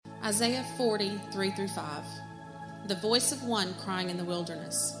Isaiah 40, 3-5. The voice of one crying in the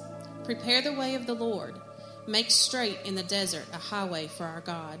wilderness, prepare the way of the Lord, make straight in the desert a highway for our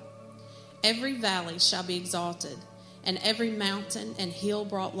God. Every valley shall be exalted, and every mountain and hill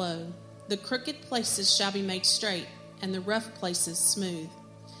brought low. The crooked places shall be made straight, and the rough places smooth.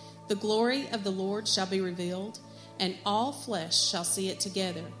 The glory of the Lord shall be revealed, and all flesh shall see it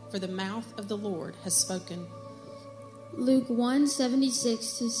together, for the mouth of the Lord has spoken. Luke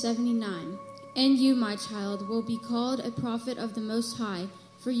 1:76-79. And you, my child, will be called a prophet of the Most High,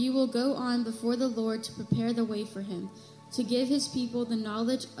 for you will go on before the Lord to prepare the way for him, to give his people the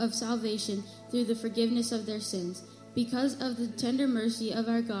knowledge of salvation through the forgiveness of their sins, because of the tender mercy of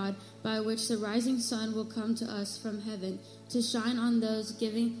our God, by which the rising sun will come to us from heaven, to shine on those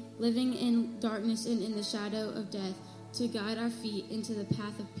living in darkness and in the shadow of death, to guide our feet into the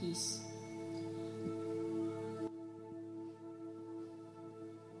path of peace.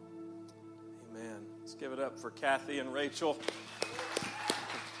 Amen. Let's give it up for Kathy and Rachel.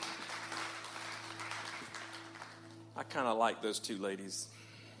 I kind of like those two ladies.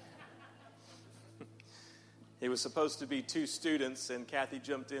 It was supposed to be two students, and Kathy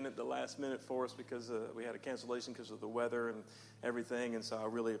jumped in at the last minute for us because we had a cancellation because of the weather and everything, and so I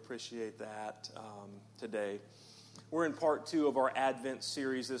really appreciate that today. We're in part 2 of our Advent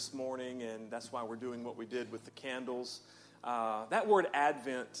series this morning, and that's why we're doing what we did with the candles. That word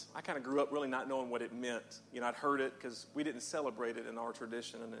Advent, I kind of grew up really not knowing what it meant. You know, I'd heard it because we didn't celebrate it in our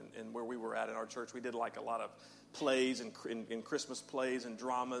tradition and where we were at in our church. We did like a lot of plays and Christmas plays and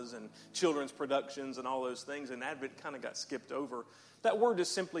dramas and children's productions and all those things, and Advent kind of got skipped over. That word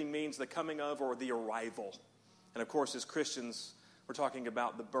just simply means the coming of or the arrival. And of course, as Christians, we're talking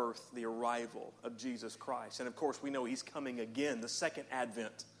about the birth, the arrival of Jesus Christ. And of course, we know he's coming again, the second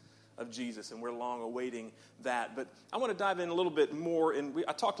advent of Jesus, and we're long awaiting that. But I want to dive in a little bit more, and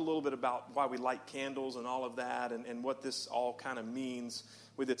I talked a little bit about why we light candles and all of that, and what this all kind of means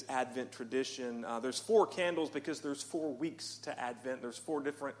with its Advent tradition. There's 4 candles because there's 4 weeks to Advent. There's 4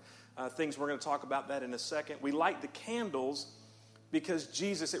 different things. We're going to talk about that in a second. We light the candles because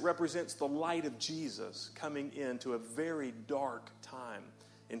Jesus, it represents the light of Jesus coming into a very dark time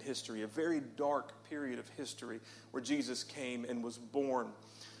in history, a very dark period of history where Jesus came and was born.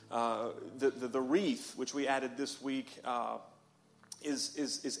 The wreath, which we added this week,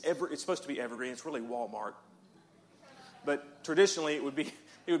 it's supposed to be evergreen. It's really Walmart, but traditionally it would be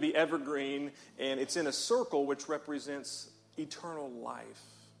evergreen, and it's in a circle which represents eternal life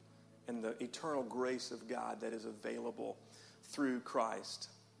and the eternal grace of God that is available through Christ.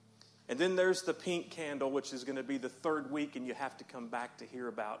 And then there's the pink candle, which is going to be the 3rd week, and you have to come back to hear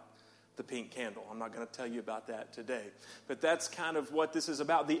about the pink candle. I'm not going to tell you about that today. But that's kind of what this is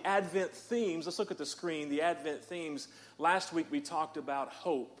about. The Advent themes, let's look at the screen. The Advent themes, last week we talked about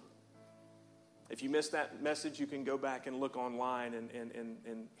hope. If you missed that message, you can go back and look online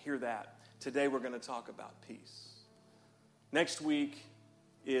and hear that. Today we're going to talk about peace. Next week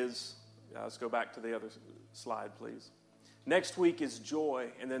is, let's go back to the other slide, please. Next week is joy.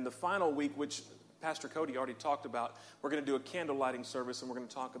 And then the final week, which Pastor Cody already talked about, we're going to do a candle lighting service, and we're going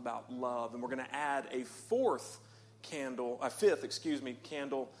to talk about love. And we're going to add a fifth candle,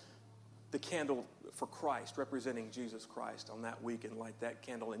 the candle for Christ, representing Jesus Christ on that week, and light that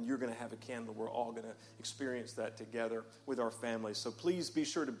candle. And you're going to have a candle. We're all going to experience that together with our families. So please be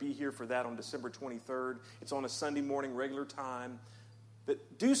sure to be here for that on December 23rd. It's on a Sunday morning, regular time.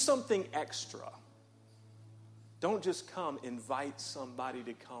 But do something extra. Don't just come, invite somebody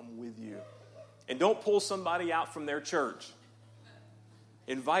to come with you. And don't pull somebody out from their church.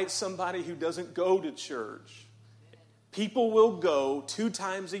 Invite somebody who doesn't go to church. People will go 2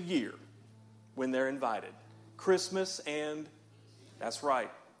 times a year when they're invited. Christmas and, that's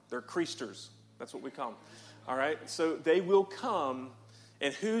right, they're Creasters. That's what we call them. All right? So they will come,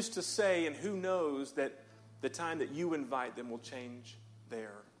 and who's to say and who knows that the time that you invite them will change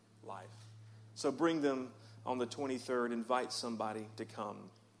their life. So bring them on the 23rd. Invite somebody to come.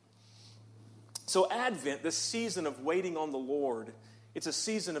 So Advent, this season of waiting on the Lord, it's a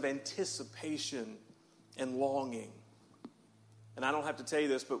season of anticipation and longing. And I don't have to tell you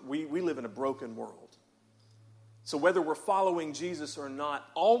this, but we live in a broken world. So whether we're following Jesus or not,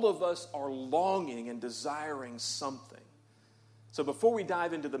 all of us are longing and desiring something. So before we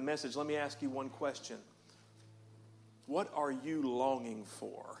dive into the message, let me ask you one question. What are you longing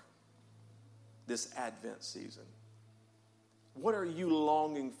for this Advent season? What are you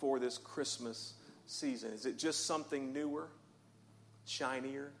longing for this Christmas season? Is it just something newer,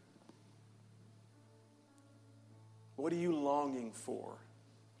 shinier? What are you longing for?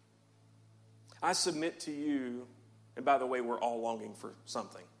 I submit to you, and by the way, we're all longing for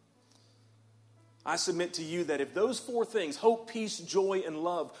something. I submit to you that if those four things, hope, peace, joy, and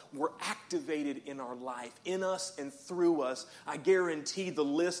love, were activated in our life, in us and through us, I guarantee the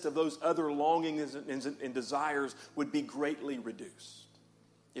list of those other longings and desires would be greatly reduced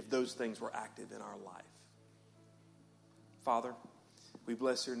if those things were active in our life. Father, we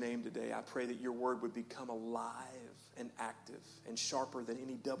bless your name today. I pray that your word would become alive and active and sharper than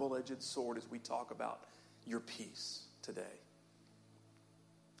any double-edged sword as we talk about your peace today.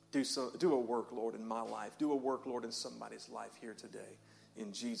 Do a work, Lord, in my life. Do a work, Lord, in somebody's life here today.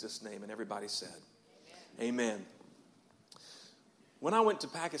 In Jesus' name. And everybody said, Amen. When I went to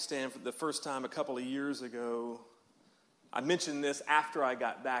Pakistan for the first time a couple of years ago, I mentioned this after I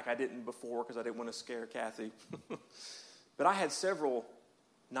got back. I didn't before because I didn't want to scare Kathy. But I had several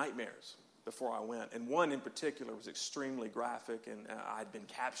nightmares before I went. And one in particular was extremely graphic. And I'd been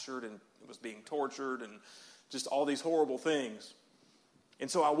captured and was being tortured and just all these horrible things. And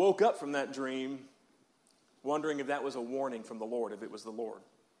so I woke up from that dream wondering if that was a warning from the Lord, if it was the Lord,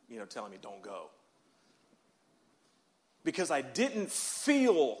 telling me, don't go. Because I didn't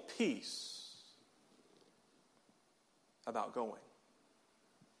feel peace about going.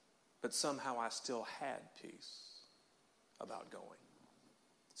 But somehow I still had peace about going.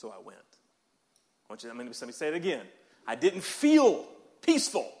 So I went. Let me say it again. I didn't feel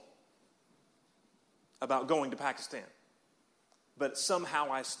peaceful about going to Pakistan. But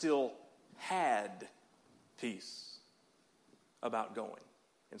somehow I still had peace about going.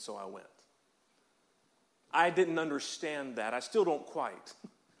 And so I went. I didn't understand that. I still don't quite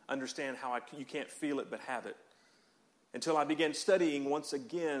understand how you can't feel it but have it. Until I began studying once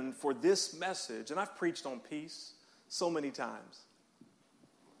again for this message. And I've preached on peace so many times.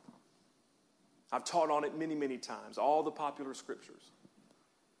 I've taught on it many, many times. All the popular scriptures.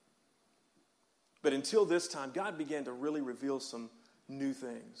 But until this time, God began to really reveal some new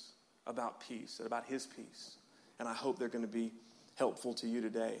things about peace and about his peace. And I hope they're going to be helpful to you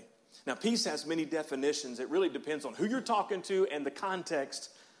today. Now, peace has many definitions. It really depends on who you're talking to and the context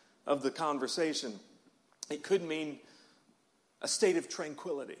of the conversation. It could mean a state of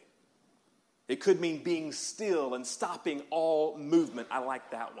tranquility. It could mean being still and stopping all movement. I like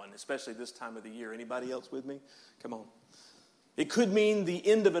that one, especially this time of the year. Anybody else with me? Come on. It could mean the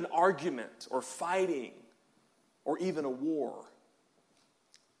end of an argument or fighting or even a war.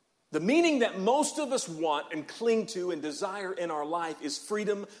 The meaning that most of us want and cling to and desire in our life is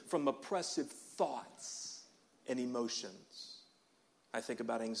freedom from oppressive thoughts and emotions. I think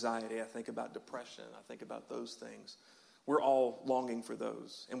about anxiety. I think about depression. I think about those things. We're all longing for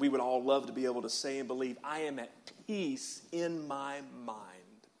those. And we would all love to be able to say and believe, I am at peace in my mind.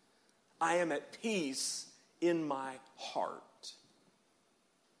 I am at peace in my heart.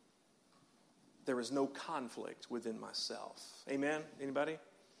 There is no conflict within myself. Amen? Anybody?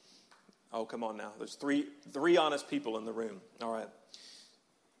 Oh, come on now. There's three honest people in the room. All right.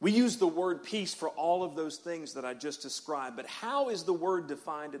 We use the word peace for all of those things that I just described. But how is the word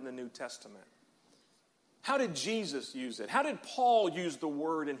defined in the New Testament? How did Jesus use it? How did Paul use the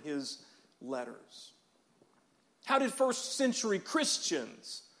word in his letters? How did first century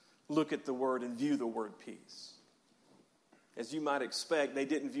Christians look at the word and view the word peace? As you might expect, they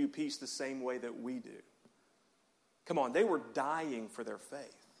didn't view peace the same way that we do. Come on, they were dying for their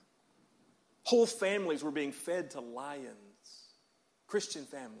faith. Whole families were being fed to lions. Christian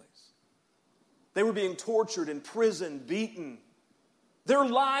families. They were being tortured, imprisoned, beaten. Their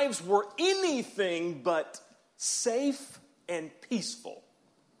lives were anything but safe and peaceful.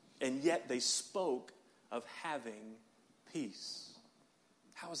 And yet they spoke of having peace.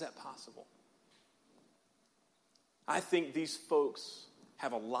 How is that possible? I think these folks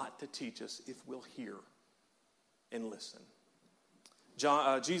have a lot to teach us if we'll hear and listen.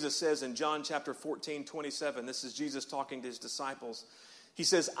 Jesus says in John chapter 14:27, this is Jesus talking to his disciples. He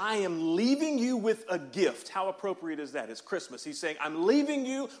says, I am leaving you with a gift. How appropriate is that? It's Christmas. He's saying, I'm leaving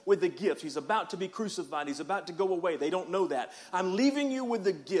you with a gift. He's about to be crucified. He's about to go away. They don't know that. I'm leaving you with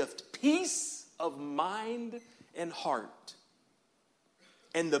a gift. Peace of mind and heart.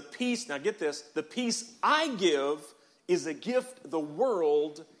 And the peace, now get this, the peace I give is a gift the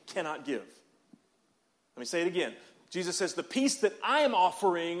world cannot give. Let me say it again. Jesus says, the peace that I am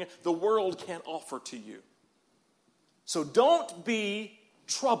offering, the world can't offer to you. So don't be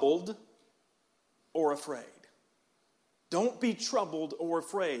troubled or afraid. Don't be troubled or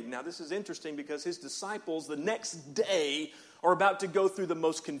afraid. Now, this is interesting because his disciples the next day are about to go through the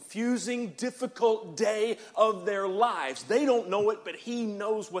most confusing, difficult day of their lives. They don't know it, but he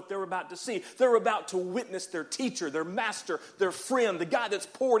knows what they're about to see. They're about to witness their teacher, their master, their friend, the guy that's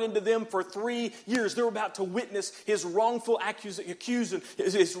poured into them for 3 years. They're about to witness his wrongful accusation,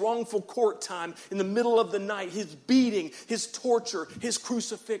 his wrongful court time in the middle of the night, his beating, his torture, his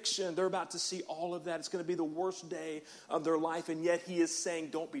crucifixion. They're about to see all of that. It's going to be the worst day of their life, and yet he is saying,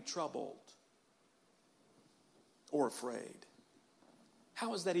 don't be troubled or afraid.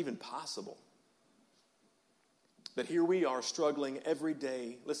 How is that even possible? But here we are struggling every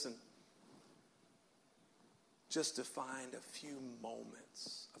day, listen, just to find a few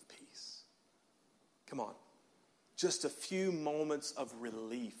moments of peace. Come on. Just a few moments of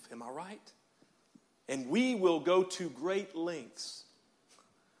relief. Am I right? And we will go to great lengths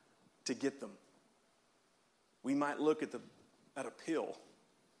to get them. We might look at a pill.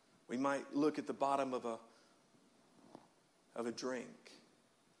 We might look at the bottom of a drink.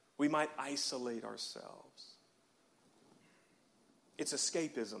 We might isolate ourselves. It's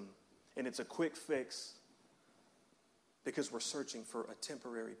escapism, and it's a quick fix because we're searching for a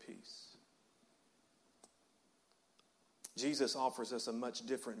temporary peace. Jesus offers us a much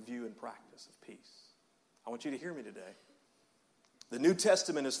different view and practice of peace. I want you to hear me today. The New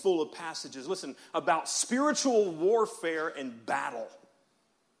Testament is full of passages, listen, about spiritual warfare and battle,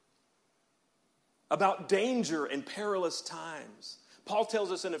 about danger and perilous times. Paul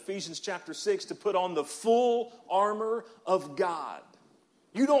tells us in Ephesians chapter 6 to put on the full armor of God.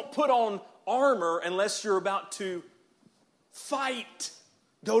 You don't put on armor unless you're about to fight,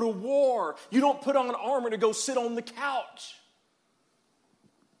 go to war. You don't put on armor to go sit on the couch.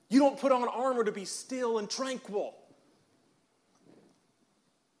 You don't put on armor to be still and tranquil.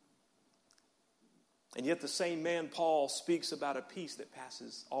 And yet the same man, Paul, speaks about a peace that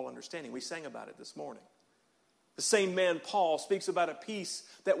passes all understanding. We sang about it this morning. The same man, Paul, speaks about a peace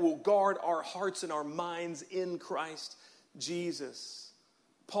that will guard our hearts and our minds in Christ Jesus.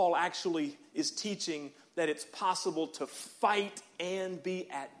 Paul actually is teaching that it's possible to fight and be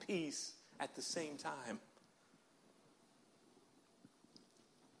at peace at the same time.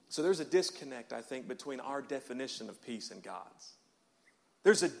 So there's a disconnect, I think, between our definition of peace and God's.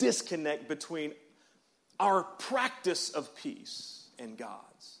 There's a disconnect between our practice of peace and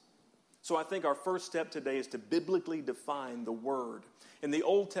God's. So I think our first step today is to biblically define the word. In the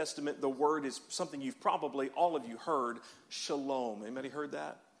Old Testament, the word is something you've probably, all of you heard, shalom. Anybody heard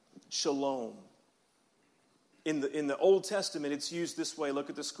that? Shalom. In the Old Testament, it's used this way. Look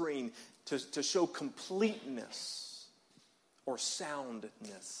at the screen. To show completeness or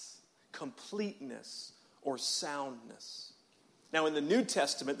soundness. Completeness or soundness. Now, in the New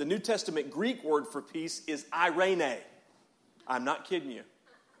Testament Greek word for peace is eirene. I'm not kidding you.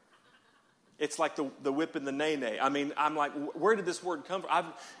 It's like the whip and the nay-nay. I mean, I'm like, where did this word come from?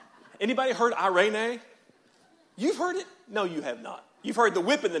 Anybody heard eirene? You've heard it? No, you have not. You've heard the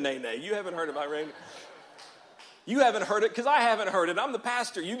whip and the nay-nay. You haven't heard of eirene. You haven't heard it because I haven't heard it. I'm the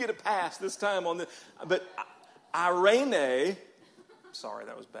pastor. You get a pass this time on this. But eirene, sorry,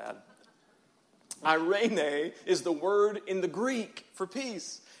 that was bad. Eirene is the word in the Greek for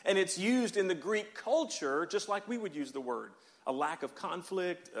peace. And it's used in the Greek culture just like we would use the word. A lack of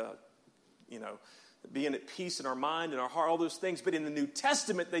conflict, being at peace in our mind and our heart, all those things. But in the New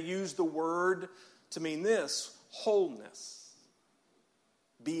Testament, they use the word to mean this, wholeness,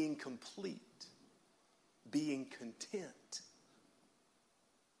 being complete, being content.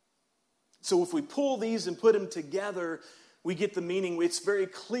 So if we pull these and put them together, we get the meaning. It's very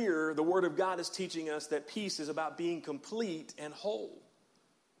clear. The Word of God is teaching us that peace is about being complete and whole,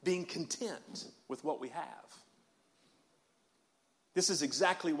 being content with what we have. This is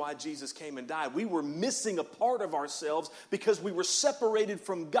exactly why Jesus came and died. We were missing a part of ourselves because we were separated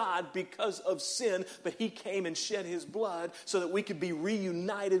from God because of sin, but He came and shed His blood so that we could be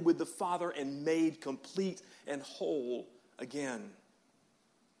reunited with the Father and made complete and whole again.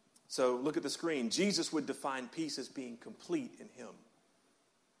 So look at the screen. Jesus would define peace as being complete in Him.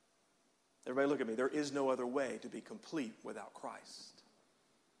 Everybody look at me. There is no other way to be complete without Christ.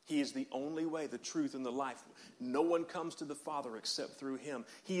 He is the only way, the truth, and the life. No one comes to the Father except through Him.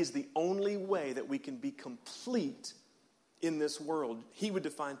 He is the only way that we can be complete in this world. He would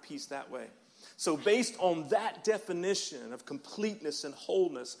define peace that way. So based on that definition of completeness and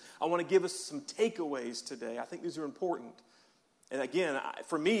wholeness, I want to give us some takeaways today. I think these are important. And again,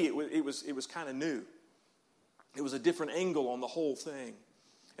 for me, it was kind of new. It was a different angle on the whole thing.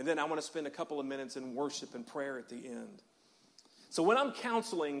 And then I want to spend a couple of minutes in worship and prayer at the end. So when I'm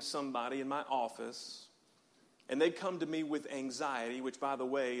counseling somebody in my office, and they come to me with anxiety, which, by the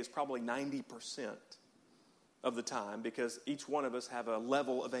way, is probably 90%, of the time, because each one of us have a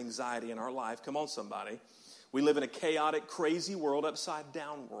level of anxiety in our life. Come on, somebody. We live in a chaotic, crazy world, upside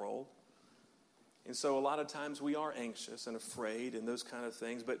down world. And so a lot of times we are anxious and afraid and those kind of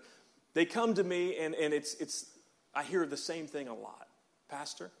things. But they come to me and I hear the same thing a lot.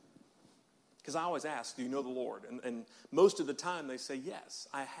 Pastor, because I always ask, do you know the Lord? And most of the time they say, yes,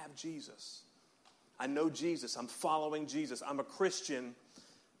 I have Jesus. I know Jesus. I'm following Jesus. I'm a Christian,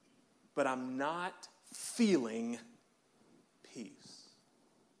 but I'm not feeling peace.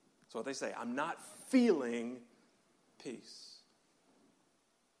 That's what they say. I'm not feeling peace.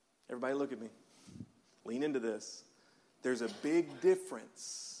 Everybody look at me. Lean into this. There's a big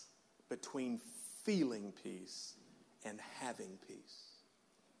difference between feeling peace and having peace.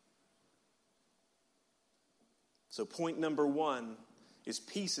 So point number one is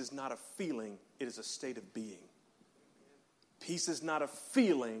peace is not a feeling, it is a state of being. Peace is not a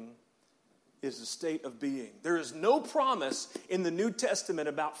feeling, it is a state of being. There is no promise in the New Testament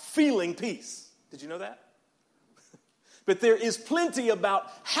about feeling peace. Did you know that? But there is plenty about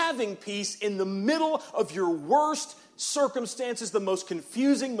having peace in the middle of your worst circumstances, the most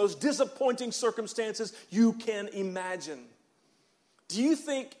confusing, most disappointing circumstances you can imagine. Do you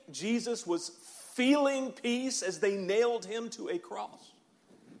think Jesus was feeling peace as they nailed him to a cross?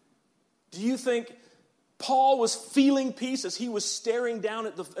 Do you think Paul was feeling peace as he was staring down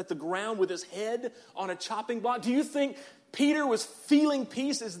at the ground with his head on a chopping block? Do you think Peter was feeling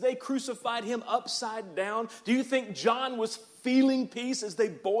peace as they crucified him upside down? Do you think John was feeling peace as they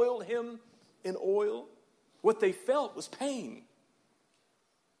boiled him in oil? What they felt was pain.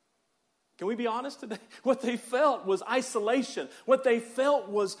 Can we be honest today? What they felt was isolation. What they felt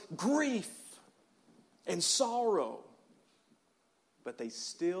was grief and sorrow. But they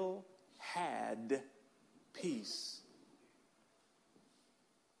still had peace.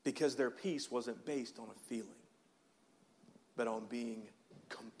 Because their peace wasn't based on a feeling, but on being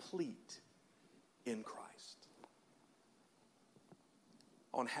complete in Christ.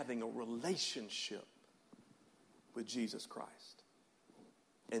 On having a relationship with Jesus Christ.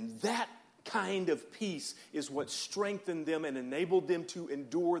 And that kind of peace is what strengthened them and enabled them to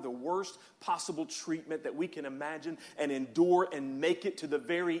endure the worst possible treatment that we can imagine and endure and make it to the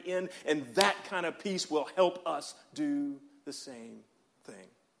very end. And that kind of peace will help us do the same thing.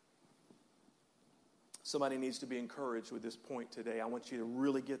 Somebody needs to be encouraged with this point today. I want you to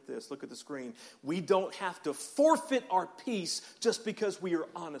really get this. Look at the screen. We don't have to forfeit our peace just because we are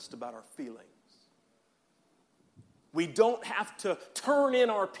honest about our feelings. We don't have to turn in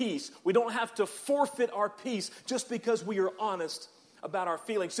our peace. We don't have to forfeit our peace just because we are honest about our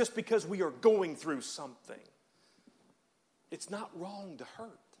feelings, just because we are going through something. It's not wrong to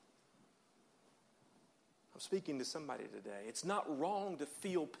hurt. I'm speaking to somebody today. It's not wrong to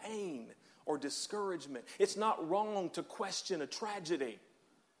feel pain or discouragement. It's not wrong to question a tragedy.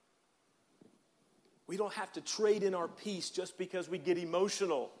 We don't have to trade in our peace just because we get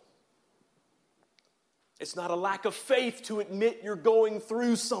emotional. It's not a lack of faith to admit you're going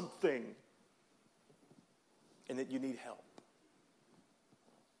through something and that you need help.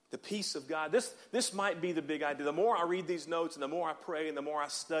 The peace of God. This might be the big idea. The more I read these notes and the more I pray and the more I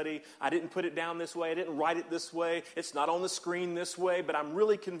study, I didn't put it down this way. I didn't write it this way. It's not on the screen this way. But I'm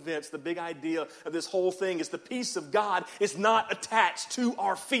really convinced the big idea of this whole thing is the peace of God is not attached to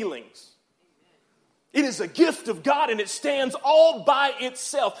our feelings. It is a gift of God, and it stands all by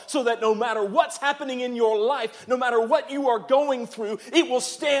itself so that no matter what's happening in your life, no matter what you are going through, it will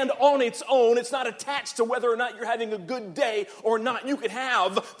stand on its own. It's not attached to whether or not you're having a good day or not. You can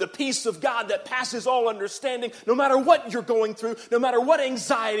have the peace of God that passes all understanding no matter what you're going through, no matter what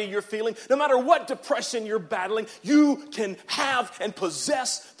anxiety you're feeling, no matter what depression you're battling. You can have and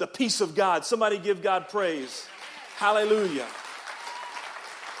possess the peace of God. Somebody give God praise. Hallelujah.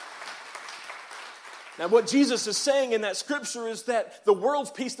 Now, what Jesus is saying in that scripture is that the world's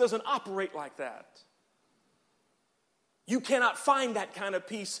peace doesn't operate like that. You cannot find that kind of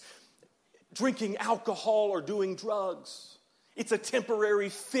peace drinking alcohol or doing drugs. It's a temporary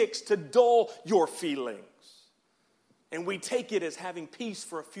fix to dull your feelings. And we take it as having peace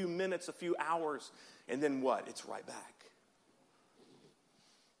for a few minutes, a few hours, and then what? It's right back.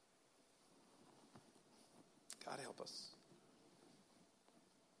 God help us.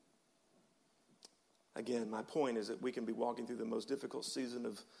 Again, my point is that we can be walking through the most difficult season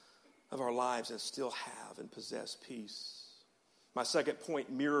of our lives and still have and possess peace. My second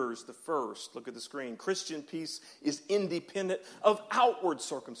point mirrors the first. Look at the screen. Christian peace is independent of outward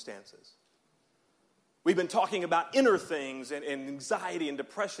circumstances. We've been talking about inner things and anxiety and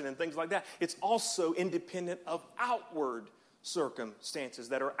depression and things like that. It's also independent of outward circumstances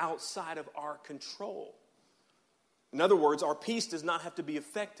that are outside of our control. In other words, our peace does not have to be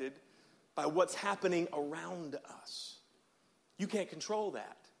affected by what's happening around us. You can't control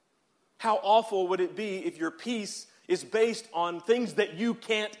that. How awful would it be if your peace is based on things that you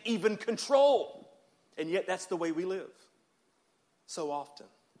can't even control? And yet that's the way we live so often.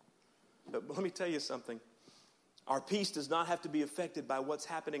 But let me tell you something. Our peace does not have to be affected by what's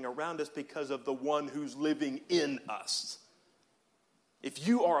happening around us because of the one who's living in us. If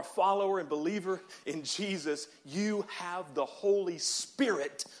you are a follower and believer in Jesus, you have the Holy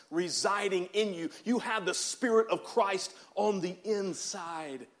Spirit residing in you. You have the Spirit of Christ on the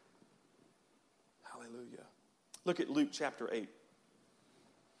inside. Hallelujah. Look at Luke chapter 8.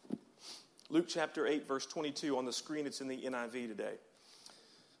 Luke chapter 8, verse 22 on the screen. It's in the NIV today.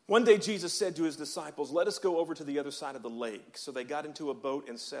 One day Jesus said to his disciples, "Let us go over to the other side of the lake." So they got into a boat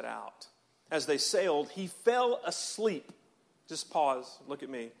and set out. As they sailed, he fell asleep. Just pause. Look at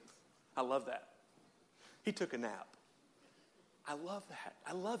me. I love that. He took a nap. I love that.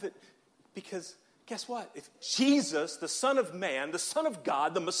 I love it because guess what? If Jesus, the Son of Man, the Son of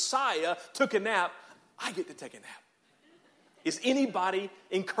God, the Messiah, took a nap, I get to take a nap. Is anybody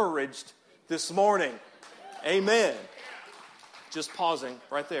encouraged this morning? Amen. Just pausing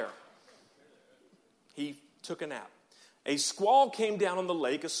right there. He took a nap. A squall came down on the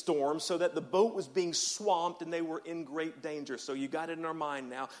lake, a storm, so that the boat was being swamped and they were in great danger. So you got it in our mind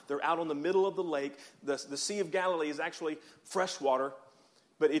now. They're out on the middle of the lake. The Sea of Galilee is actually freshwater,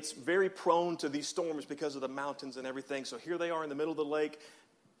 but it's very prone to these storms because of the mountains and everything. So here they are in the middle of the lake.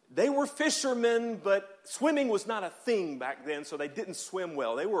 They were fishermen, but swimming was not a thing back then, so they didn't swim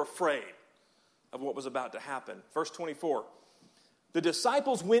well. They were afraid of what was about to happen. Verse 24. The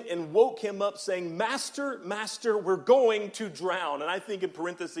disciples went and woke him up saying, "Master, Master, we're going to drown." And I think in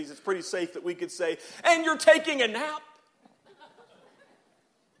parentheses, it's pretty safe that we could say, "And you're taking a nap?"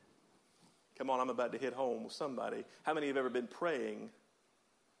 Come on, I'm about to hit home with somebody. How many have ever been praying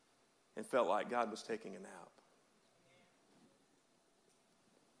and felt like God was taking a nap?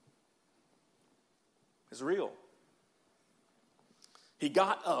 It's real. He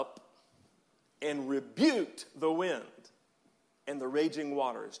got up and rebuked the wind and the raging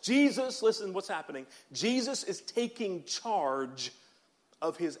waters. Jesus, listen, what's happening? Jesus is taking charge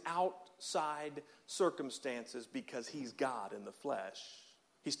of his outside circumstances because he's God in the flesh.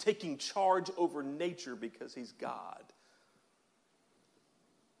 He's taking charge over nature because he's God.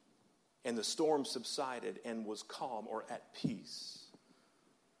 And the storm subsided and was calm or at peace.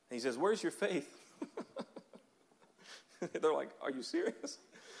 And he says, "Where's your faith?" They're like, "Are you serious?"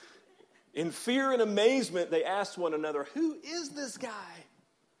 In fear and amazement, they asked one another, "Who is this guy?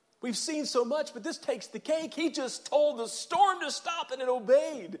 We've seen so much, but this takes the cake. He just told the storm to stop and it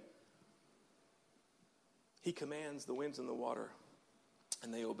obeyed." He commands the winds and the water,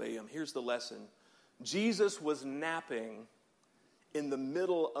 and they obey him. Here's the lesson. Jesus was napping in the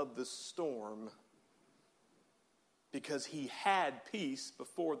middle of the storm because he had peace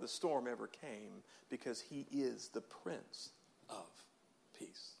before the storm ever came, because he is the Prince of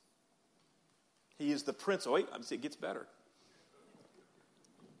Peace. He is the Prince. Oh, wait, it gets better.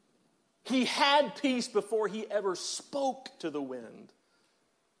 He had peace before he ever spoke to the wind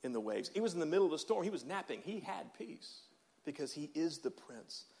and the waves. He was in the middle of the storm. He was napping. He had peace because he is the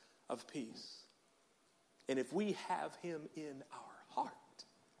Prince of Peace. And if we have him in our heart,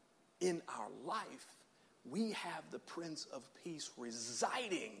 in our life, we have the Prince of Peace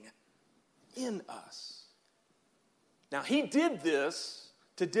residing in us. Now, he did this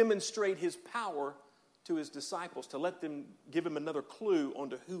to demonstrate his power to his disciples, to let them give him another clue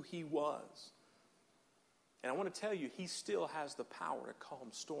onto who he was. And I want to tell you, he still has the power to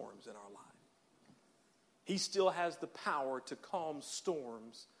calm storms in our life. He still has the power to calm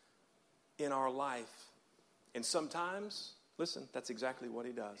storms in our life. And sometimes, listen, that's exactly what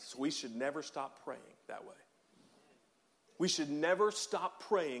he does. So we should never stop praying that way. We should never stop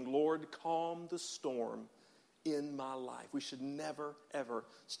praying, "Lord, calm the storm in my life." We should never, ever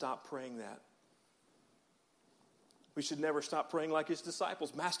stop praying that. We should never stop praying like his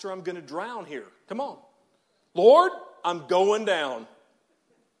disciples. "Master, I'm going to drown here. Come on. Lord, I'm going down.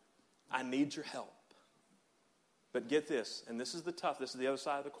 I need your help." But get this, and this is the other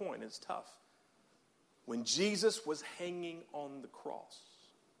side of the coin. It's tough. When Jesus was hanging on the cross,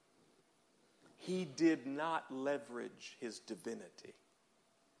 he did not leverage his divinity.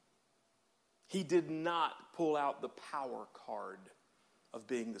 He did not pull out the power card of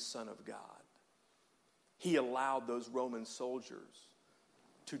being the Son of God. He allowed those Roman soldiers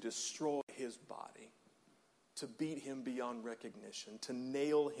to destroy his body, to beat him beyond recognition, to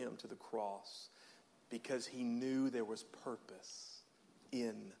nail him to the cross, because he knew there was purpose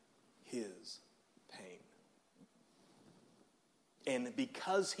in his pain. And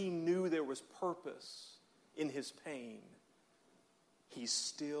because he knew there was purpose in his pain, he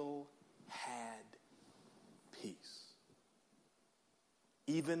still had peace.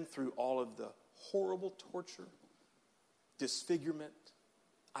 Even through all of the horrible torture, disfigurement,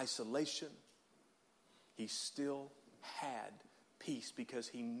 isolation, he still had peace because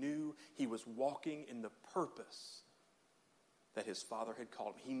he knew he was walking in the purpose that his Father had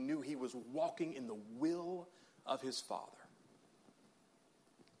called him. He knew he was walking in the will of his Father.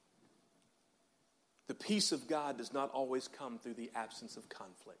 The peace of God does not always come through the absence of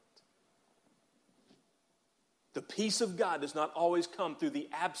conflict. The peace of God does not always come through the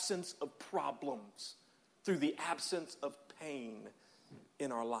absence of problems, through the absence of pain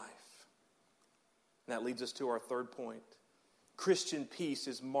in our life. And that leads us to our third point. Christian peace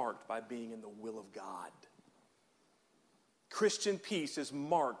is marked by being in the will of God. Christian peace is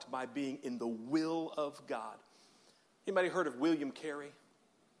marked by being in the will of God. Anybody heard of William Carey?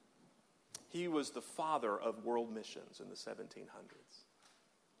 He was the father of world missions in the 1700s.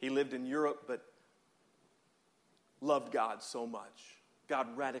 He lived in Europe, but loved God so much. God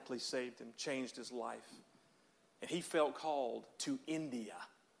radically saved him, changed his life. And he felt called to India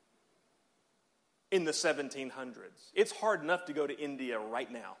in the 1700s. It's hard enough to go to India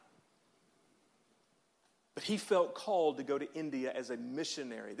right now. But he felt called to go to India as a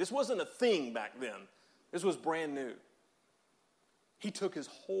missionary. This wasn't a thing back then. This was brand new. He took his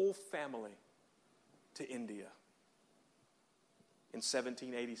whole family to India in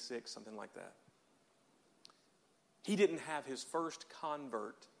 1786, something like that. He didn't have his first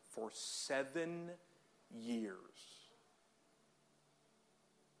convert for 7 years.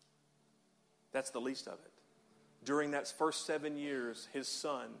 That's the least of it. During that first 7 years, his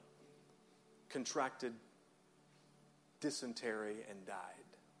son contracted dysentery and died.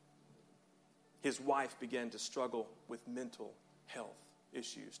 His wife began to struggle with mental health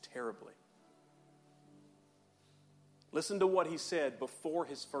issues terribly. Listen to what he said before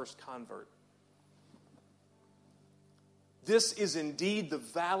his first convert. This is indeed the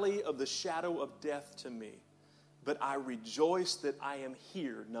valley of the shadow of death to me, but I rejoice that I am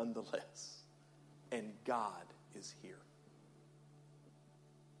here nonetheless, and God is here.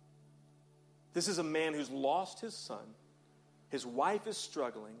 This is a man who's lost his son. His wife is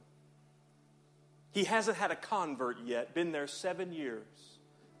struggling. He hasn't had a convert yet, been there 7 years.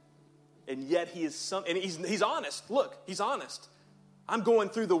 And yet he is and he's honest. Look, he's honest. I'm going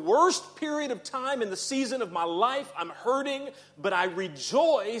through the worst period of time in the season of my life. I'm hurting, but I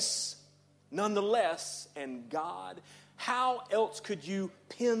rejoice nonetheless. And God, how else could you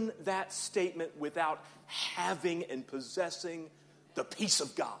pen that statement without having and possessing the peace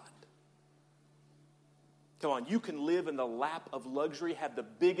of God? Come on, you can live in the lap of luxury, have the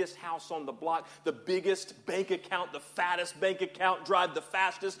biggest house on the block, the biggest bank account, the fattest bank account, drive the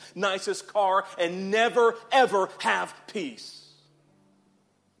fastest, nicest car, and never, ever have peace.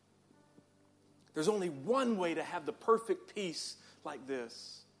 There's only one way to have the perfect peace like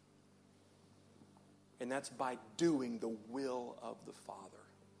this, and that's by doing the will of the Father,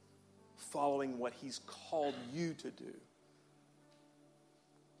 following what He's called you to do.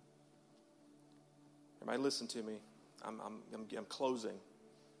 Everybody listen to me. I'm closing.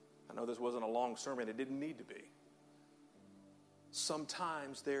 I know this wasn't a long sermon. It didn't need to be.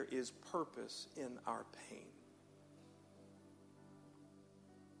 Sometimes there is purpose in our pain.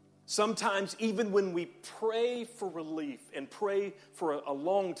 Sometimes even when we pray for relief and pray for a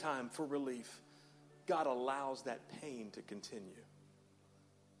long time for relief, God allows that pain to continue.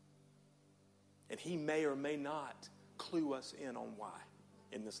 And He may or may not clue us in on why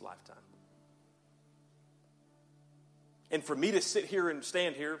in this lifetime. And for me to sit here and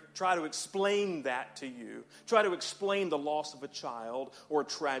stand here, try to explain that to you, try to explain the loss of a child or a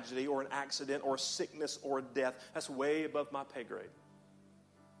tragedy or an accident or sickness or death, that's way above my pay grade.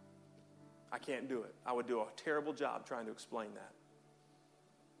 I can't do it. I would do a terrible job trying to explain that.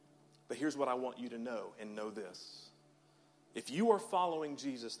 But here's what I want you to know, and know this. If you are following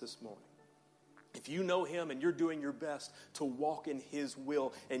Jesus this morning, if you know Him and you're doing your best to walk in His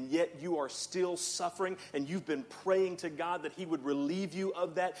will, and yet you are still suffering and you've been praying to God that He would relieve you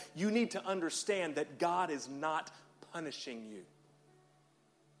of that, you need to understand that God is not punishing you.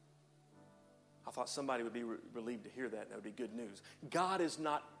 I thought somebody would be relieved to hear that. That would be good news. God is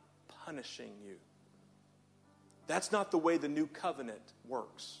not punishing you. That's not the way the new covenant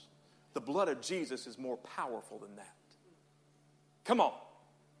works. The blood of Jesus is more powerful than that. Come on.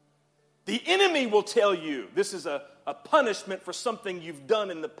 The enemy will tell you this is a punishment for something you've done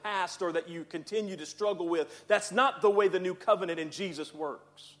in the past or that you continue to struggle with. That's not the way the new covenant in Jesus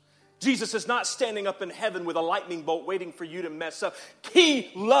works. Jesus is not standing up in heaven with a lightning bolt waiting for you to mess up.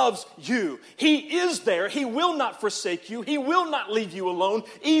 He loves you. He is there. He will not forsake you. He will not leave you alone,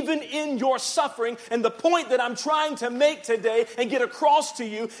 even in your suffering. And the point that I'm trying to make today and get across to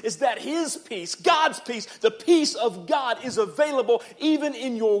you is that His peace, God's peace, the peace of God is available even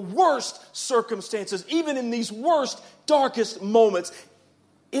in your worst circumstances, even in these worst, darkest moments.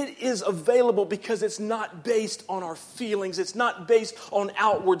 It is available because it's not based on our feelings. It's not based on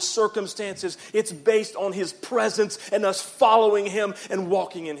outward circumstances. It's based on His presence and us following Him and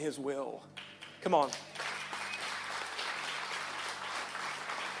walking in His will. Come on.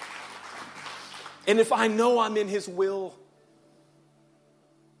 And if I know I'm in His will,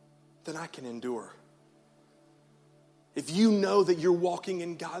 then I can endure. If you know that you're walking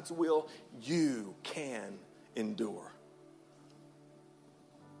in God's will, you can endure.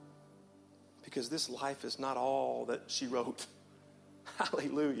 Because this life is not all that she wrote.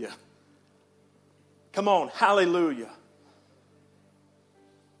 Hallelujah. Come on, hallelujah.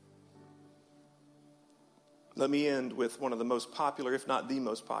 Let me end with one of the most popular, if not the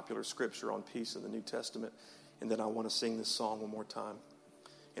most popular scripture on peace in the New Testament. And then I want to sing this song one more time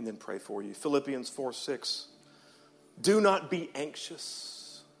and then pray for you. Philippians 4:6. Do not be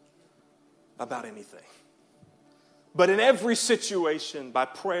anxious about anything, but in every situation, by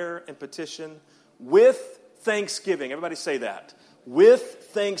prayer and petition, with thanksgiving. Everybody say that. With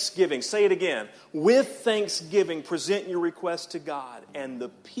thanksgiving. Say it again. With thanksgiving, present your request to God, and the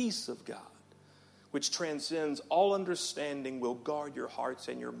peace of God, which transcends all understanding, will guard your hearts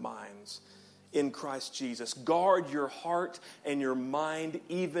and your minds in Christ Jesus. Guard your heart and your mind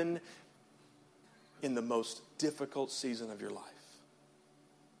even in the most difficult season of your life.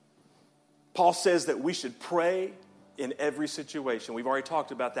 Paul says that we should pray in every situation. We've already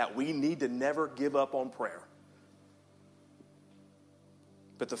talked about that. We need to never give up on prayer.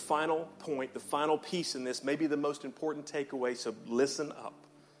 But the final point, the final piece in this may be the most important takeaway, so listen up.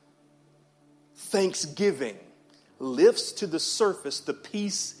 Thanksgiving lifts to the surface the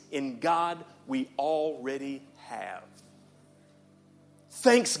peace in God we already have.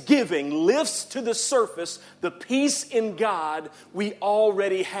 Thanksgiving lifts to the surface the peace in God we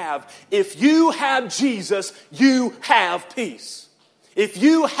already have. If you have Jesus, you have peace. If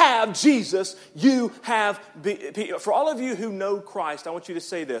you have Jesus, you have peace. For all of you who know Christ, I want you to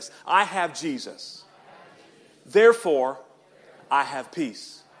say this. I have Jesus. Therefore, I have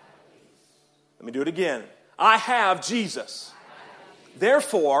peace. Let me do it again. I have Jesus.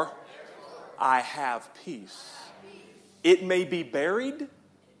 Therefore, I have peace. It may be buried.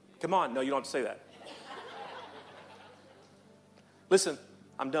 Come on. No, you don't have to say that. Listen,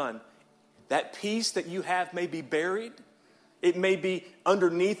 I'm done. That peace that you have may be buried. It may be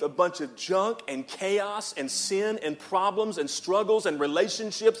underneath a bunch of junk and chaos and sin and problems and struggles and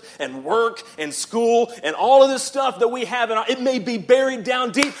relationships and work and school and all of this stuff that we have. It may be buried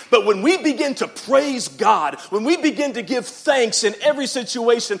down deep. But when we begin to praise God, when we begin to give thanks in every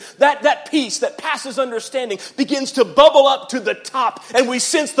situation, that peace that passes understanding begins to bubble up to the top. And we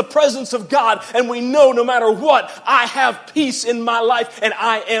sense the presence of God. And we know no matter what, I have peace in my life. And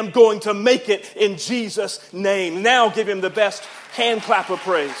I am going to make it in Jesus' name. Now give Him the best hand clap of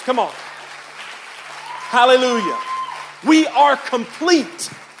praise. Come on. Hallelujah. We are complete.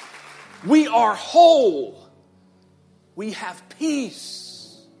 We are whole. We have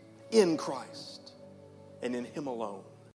peace in Christ and in Him alone.